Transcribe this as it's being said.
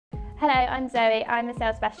Hello, I'm Zoe. I'm a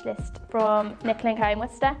sales specialist from Nicol Co in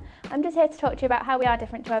Worcester. I'm just here to talk to you about how we are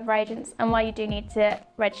different to other agents and why you do need to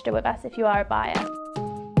register with us if you are a buyer.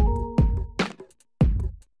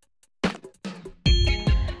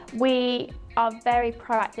 We are very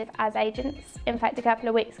proactive as agents. In fact, a couple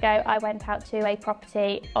of weeks ago I went out to a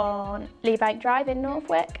property on Lee Bank Drive in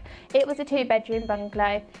Northwick. It was a 2-bedroom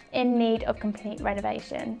bungalow in need of complete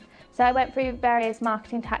renovation. So I went through various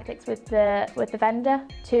marketing tactics with the vendor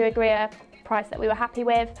to agree a price that we were happy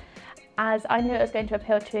with. As I knew it was going to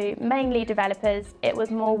appeal to mainly developers, it was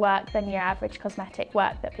more work than your average cosmetic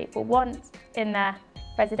work that people want in their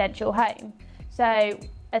residential home. So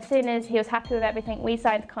as soon as he was happy with everything, we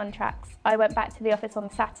signed the contracts. I went back to the office on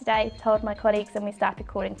Saturday, told my colleagues, and we started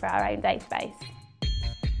calling for our own database.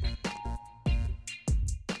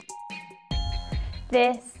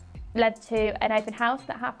 This led to an open house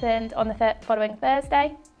that happened on the following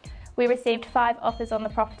Thursday. We received 5 offers on the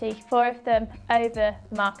property, 4 of them over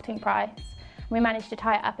the marketing price. We managed to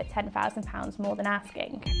tie it up at £10,000 more than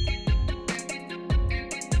asking.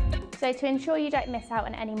 So to ensure you don't miss out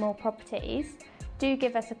on any more properties, do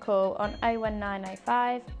give us a call on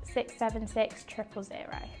 01905 676 000.